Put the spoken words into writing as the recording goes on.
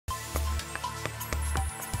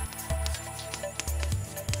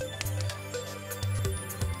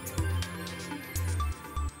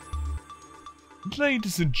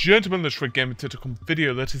Ladies and gentlemen, let's Red Gaming Tentacom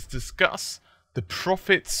video. Let us discuss the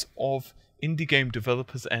profits of indie game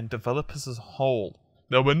developers and developers as a whole.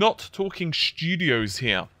 Now, we're not talking studios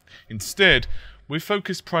here. Instead, we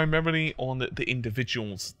focus primarily on the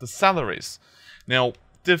individuals, the salaries. Now,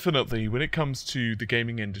 definitely, when it comes to the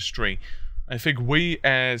gaming industry, I think we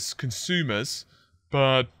as consumers,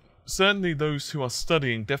 but certainly those who are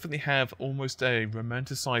studying, definitely have almost a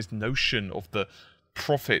romanticized notion of the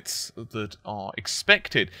profits that are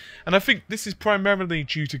expected. And I think this is primarily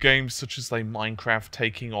due to games such as like Minecraft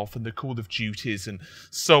taking off and the Call of Duties and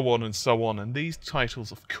so on and so on. And these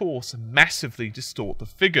titles, of course, massively distort the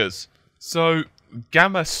figures. So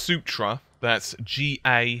Gamma Sutra, that's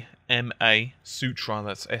G-A-M-A, Sutra,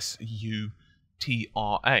 that's S-U-T-R-A,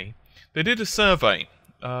 they did a survey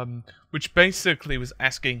which basically was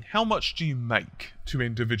asking, how much do you make to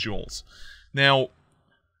individuals? Now,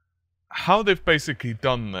 how they've basically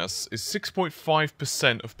done this is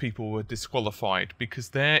 6.5% of people were disqualified because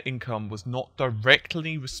their income was not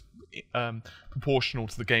directly proportional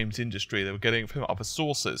to the games industry. They were getting it from other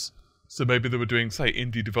sources. So maybe they were doing, say,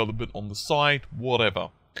 indie development on the side, whatever.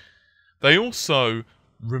 They also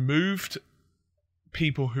removed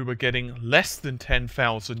people who were getting less than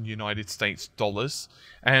 10,000 United States dollars,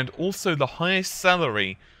 and also the highest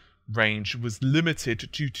salary range was limited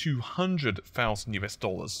to 200,000 US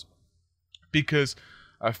dollars. Because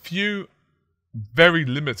a few very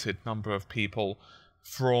limited number of people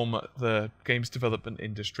from the games development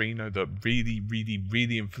industry, you know, the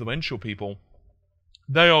really influential people,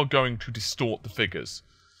 they are going to distort the figures.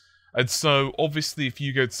 And so, obviously, if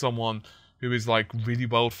you get someone who is like really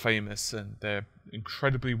world famous and they're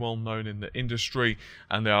incredibly well known in the industry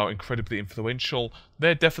and they are incredibly influential,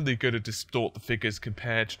 they're definitely going to distort the figures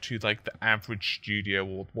compared to like the average studio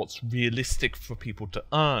or what's realistic for people to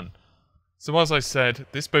earn. So as I said,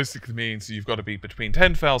 this basically means you've got to be between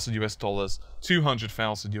 10,000 US dollars,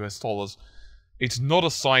 200,000 US dollars. It's not a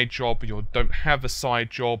side job. You don't have a side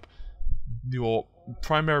job. Your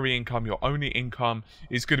primary income, your only income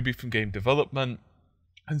is going to be from game development.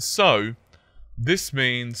 And so this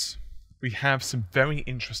means we have some very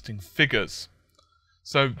interesting figures.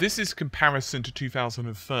 So this is comparison to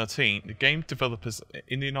 2013. The game developers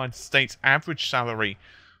in the United States average salary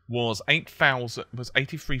was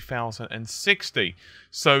 $83,060.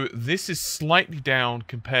 So this is slightly down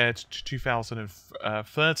compared to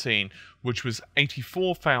 2013, which was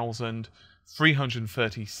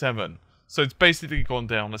 $84,337. So it's basically gone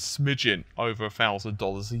down a smidgen over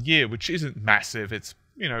 $1,000 a year, which isn't massive. It's,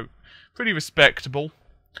 you know, pretty respectable.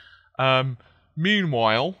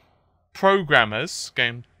 Meanwhile,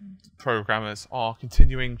 game programmers are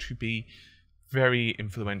continuing to be very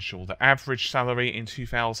influential. The average salary in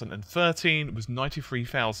 2013 was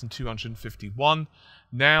 $93,251.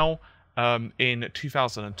 Now, in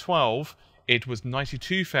 2012, it was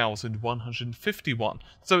 $92,151.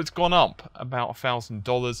 So it's gone up about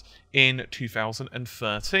 $1,000 in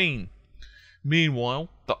 2013. Meanwhile,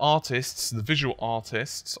 the artists, the visual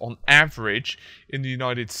artists, on average in the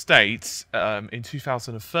United States in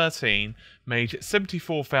 2013 made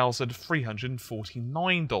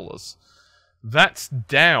 $74,349. That's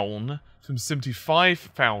down from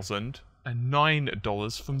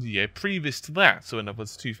 $75,009 from the year previous to that, so in other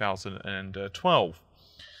words 2012.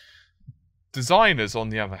 Designers,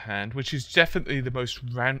 on the other hand, which is definitely the most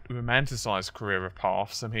romanticized career of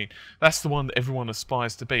paths. I mean, that's the one that everyone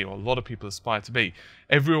aspires to be, or a lot of people aspire to be.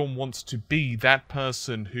 Everyone wants to be that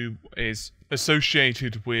person who is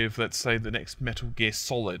associated with, let's say, the next Metal Gear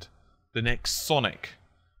Solid, the next Sonic.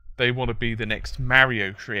 They want to be the next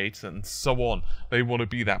Mario creator and so on. They want to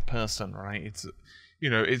be that person, right? It's, you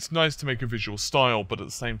know, it's nice to make a visual style, but at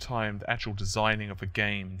the same time, the actual designing of a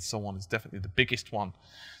game and so on is definitely the biggest one.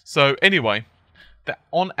 So anyway,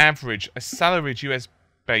 on average, a salaried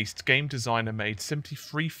US-based game designer made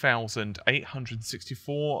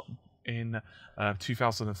 $73,864 in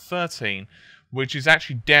 2013, which is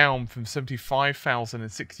actually down from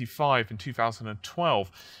 $75,065 in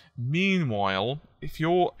 2012. Meanwhile, if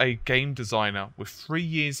you're a game designer with 3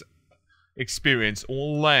 years experience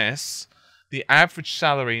or less, the average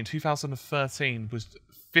salary in 2013 was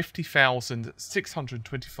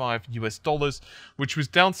 $50,625 US dollars, which was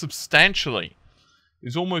down substantially. It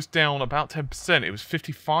was almost down about 10%. It was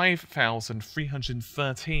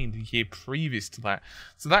 $55,313 the year previous to that.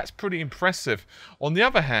 So that's pretty impressive. On the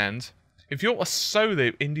other hand, if you're a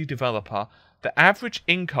solo indie developer, the average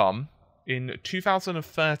income in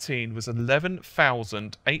 2013 was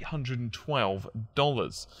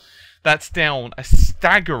 $11,812. That's down a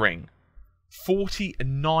staggering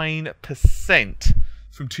 49%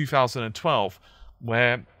 from 2012.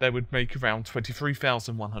 where they would make around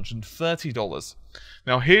 $23,130.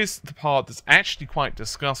 Now here's the part that's actually quite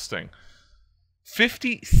disgusting.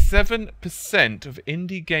 57% of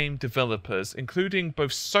indie game developers, including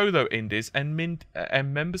both solo indies and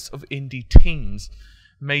members of indie teams,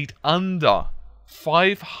 made under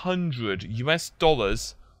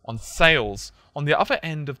 $500 on sales. On the other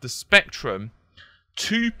end of the spectrum,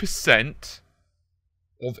 2%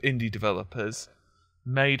 of indie developers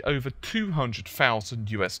made over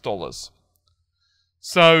 $200,000.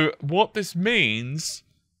 So what this means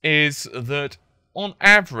is that on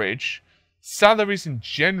average, salaries in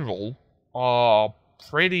general are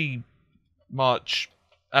pretty much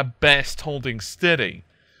at best holding steady.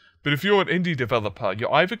 But if you're an indie developer,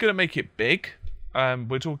 you're either going to make it big,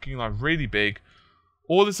 we're talking like really big,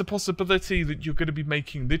 or there's a possibility that you're going to be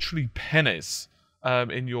making literally pennies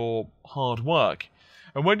in your hard work.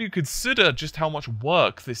 And when you consider just how much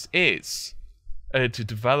work this is to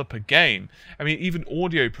develop a game, I mean, even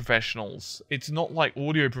audio professionals, it's not like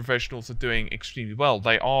audio professionals are doing extremely well.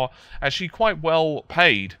 They are actually quite well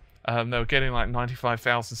paid. They were getting like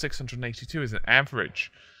 $95,682 as an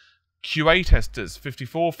average. QA testers,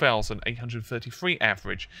 $54,833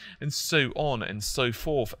 average, and so on and so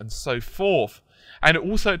forth and so forth. And it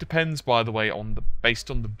also depends, by the way,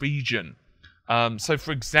 based on the region. So,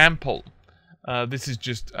 for example, this is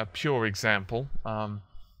just a pure example.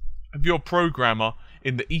 If you're a programmer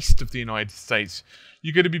in the east of the United States,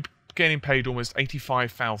 you're going to be getting paid almost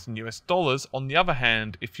 $85,000. On the other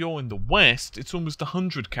hand, if you're in the west, it's almost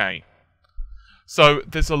 $100K. So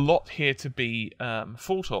there's a lot here to be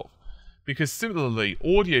thought of. Because similarly,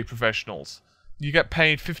 audio professionals, you get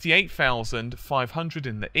paid $58,500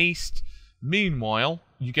 in the east. Meanwhile,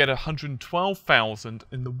 you get $112,000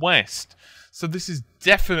 in the west. So this is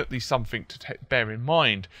definitely something to bear in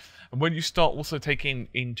mind. And when you start also taking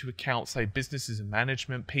into account, say, businesses and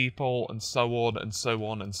management people, and so on, and so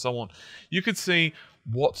on, and so on, you could see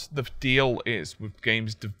what the deal is with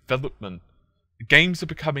games development. Games are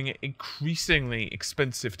becoming increasingly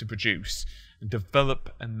expensive to produce, and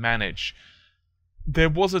develop, and manage. There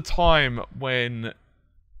was a time when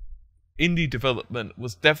indie development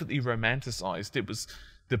was definitely romanticized. It was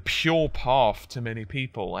the pure path to many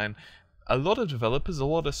people, and a lot of developers, a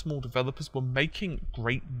lot of small developers were making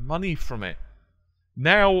great money from it.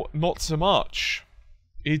 Now, not so much.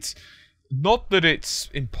 It's not that it's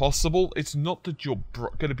impossible, it's not that you're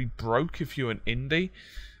going to be broke if you're an indie,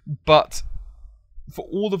 but for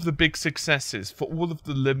all of the big successes, for all of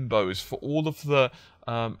the Limbos, for all of the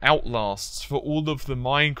Outlasts, for all of the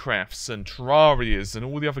Minecrafts and Terrarias and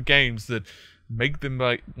all the other games that make them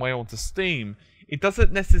way onto Steam, it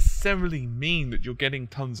doesn't necessarily mean that you're getting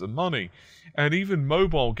tons of money. And even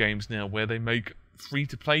mobile games now, where they make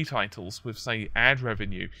free-to-play titles with, say, ad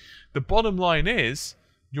revenue, the bottom line is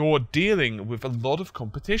you're dealing with a lot of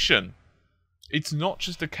competition. It's not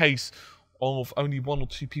just a case of only one or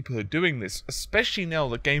two people who are doing this, especially now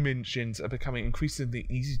that game engines are becoming increasingly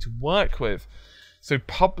easy to work with. So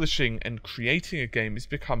publishing and creating a game is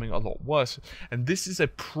becoming a lot worse, and this is a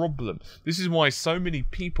problem. This is why so many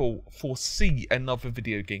people foresee another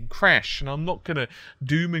video game crash, and I'm not going to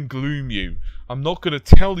doom and gloom you. I'm not going to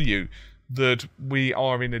tell you that we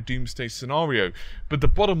are in a doomsday scenario, but the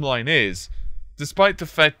bottom line is, despite the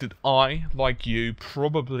fact that I, like you,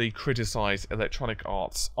 probably criticize Electronic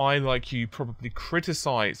Arts, I, like you, probably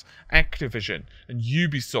criticize Activision and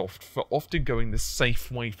Ubisoft for often going the safe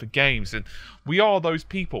way for games, and we are those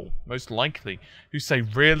people, most likely, who say,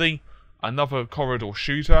 really? Another corridor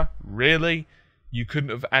shooter? Really? You couldn't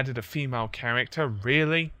have added a female character?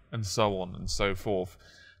 Really? And so on and so forth.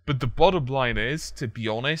 But the bottom line is, to be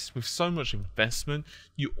honest, with so much investment,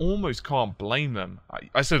 you almost can't blame them.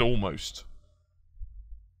 I said almost.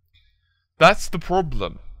 That's the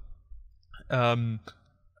problem.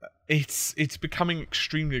 It's becoming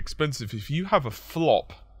extremely expensive. If you have a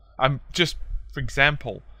flop, just for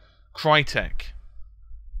example, Crytek.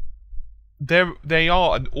 They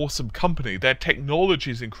are an awesome company. Their technology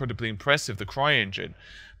is incredibly impressive, the CryEngine.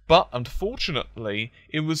 But unfortunately,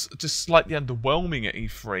 it was just slightly underwhelming at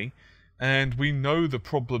E3, and we know the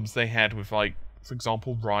problems they had with, like, for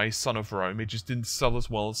example, Rise, Son of Rome. It just didn't sell as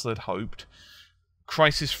well as they'd hoped.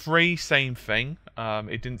 Crisis 3, same thing.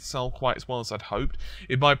 It didn't sell quite as well as I'd hoped.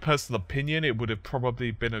 In my personal opinion, it would have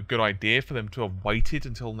probably been a good idea for them to have waited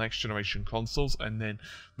until next generation consoles and then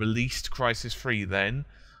released Crisis 3 then.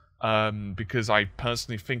 because I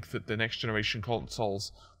personally think that the next generation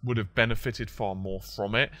consoles would have benefited far more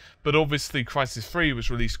from it. But obviously Crysis 3 was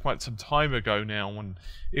released quite some time ago now, and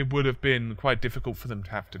it would have been quite difficult for them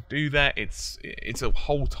to have to do that. It's a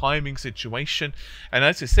whole timing situation, and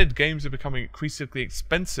as I said, games are becoming increasingly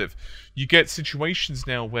expensive. You get situations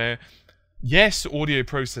now where, yes, audio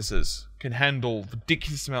processors can handle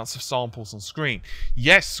ridiculous amounts of samples on screen.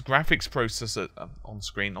 Yes, graphics processor on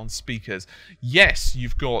screen, on speakers. Yes,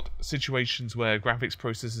 you've got situations where graphics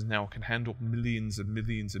processors now can handle millions and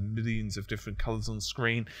millions and millions of different colors on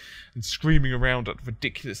screen and screaming around at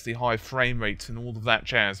ridiculously high frame rates and all of that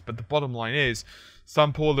jazz. But the bottom line is,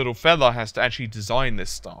 some poor little fella has to actually design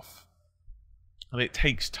this stuff. And it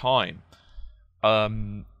takes time.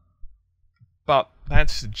 But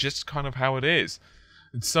that's just kind of how it is.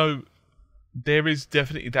 And so there is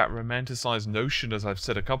definitely that romanticized notion, as I've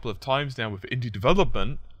said a couple of times now, with indie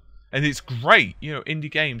development. And it's great. You know,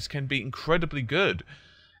 indie games can be incredibly good.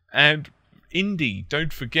 And indie,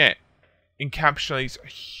 don't forget, encapsulates a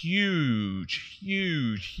huge,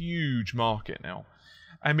 huge, huge market now.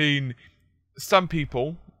 I mean, some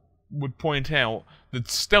people would point out that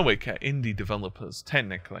Stoic are indie developers,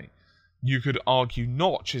 technically. You could argue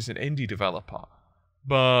Notch is an indie developer,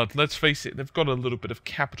 but let's face it, they've got a little bit of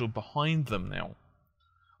capital behind them now.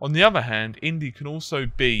 On the other hand, indie can also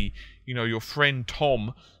be, you know, your friend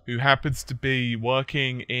Tom, who happens to be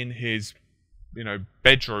working in his, you know,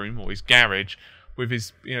 bedroom or his garage with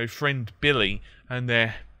his, you know, friend Billy, and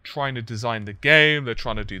they're trying to design the game, they're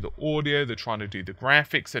trying to do the audio, they're trying to do the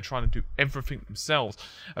graphics, they're trying to do everything themselves.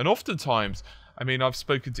 And oftentimes, I mean, I've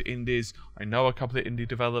spoken to indies, I know a couple of indie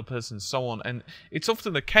developers and so on, and it's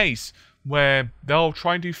often the case where they'll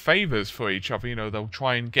try and do favors for each other. You know, they'll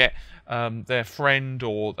try and get their friend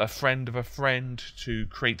or a friend of a friend to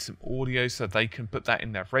create some audio so they can put that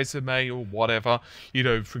in their resume or whatever. You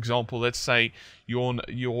know, for example, let's say you want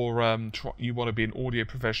to be an audio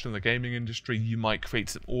professional in the gaming industry, you might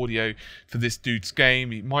create some audio for this dude's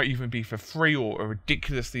game. It might even be for free or a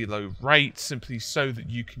ridiculously low rate, simply so that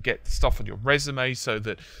you can get stuff on your resume, so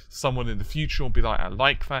that someone in the future will be like, I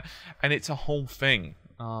like that, and it's a whole thing.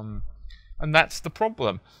 And that's the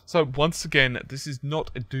problem. So once again, this is not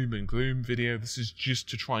a doom and gloom video. This is just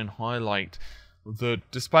to try and highlight that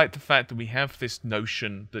despite the fact that we have this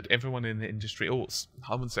notion that everyone in the industry, or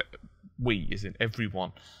I wouldn't say we, as in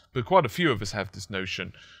everyone, but quite a few of us have this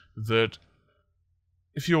notion that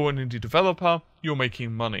if you're an indie developer, you're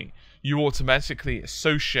making money. You automatically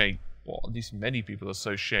associate, or at least many people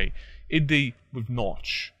associate, indie with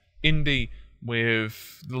Notch, indie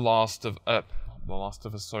with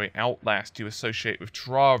Outlast, you associate with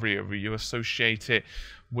Terraria, you associate it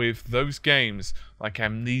with those games like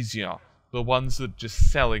Amnesia, the ones that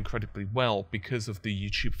just sell incredibly well because of the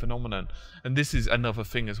YouTube phenomenon. And this is another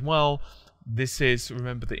thing as well. This is,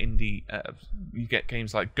 remember the indie, you get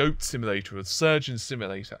games like Goat Simulator or Surgeon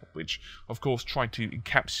Simulator, which of course try to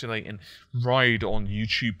encapsulate and ride on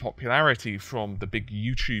YouTube popularity from the big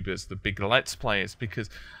YouTubers, the big Let's Players, because,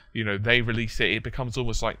 you know, they release it, it becomes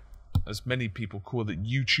almost like, as many people call it,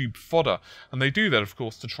 YouTube fodder. And they do that, of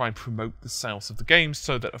course, to try and promote the sales of the game,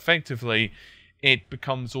 so that effectively it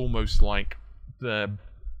becomes almost like a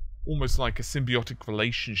symbiotic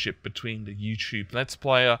relationship between the YouTube Let's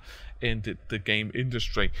Player and the game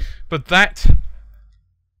industry. But that,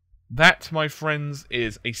 my friends,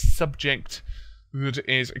 is a subject that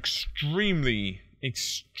is extremely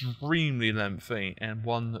lengthy, and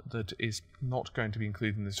one that is not going to be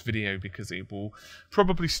included in this video because it will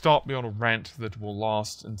probably start me on a rant that will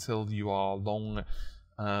last until you are long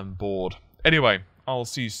bored. Anyway, I'll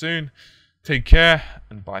see you soon. Take care,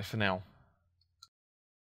 and bye for now.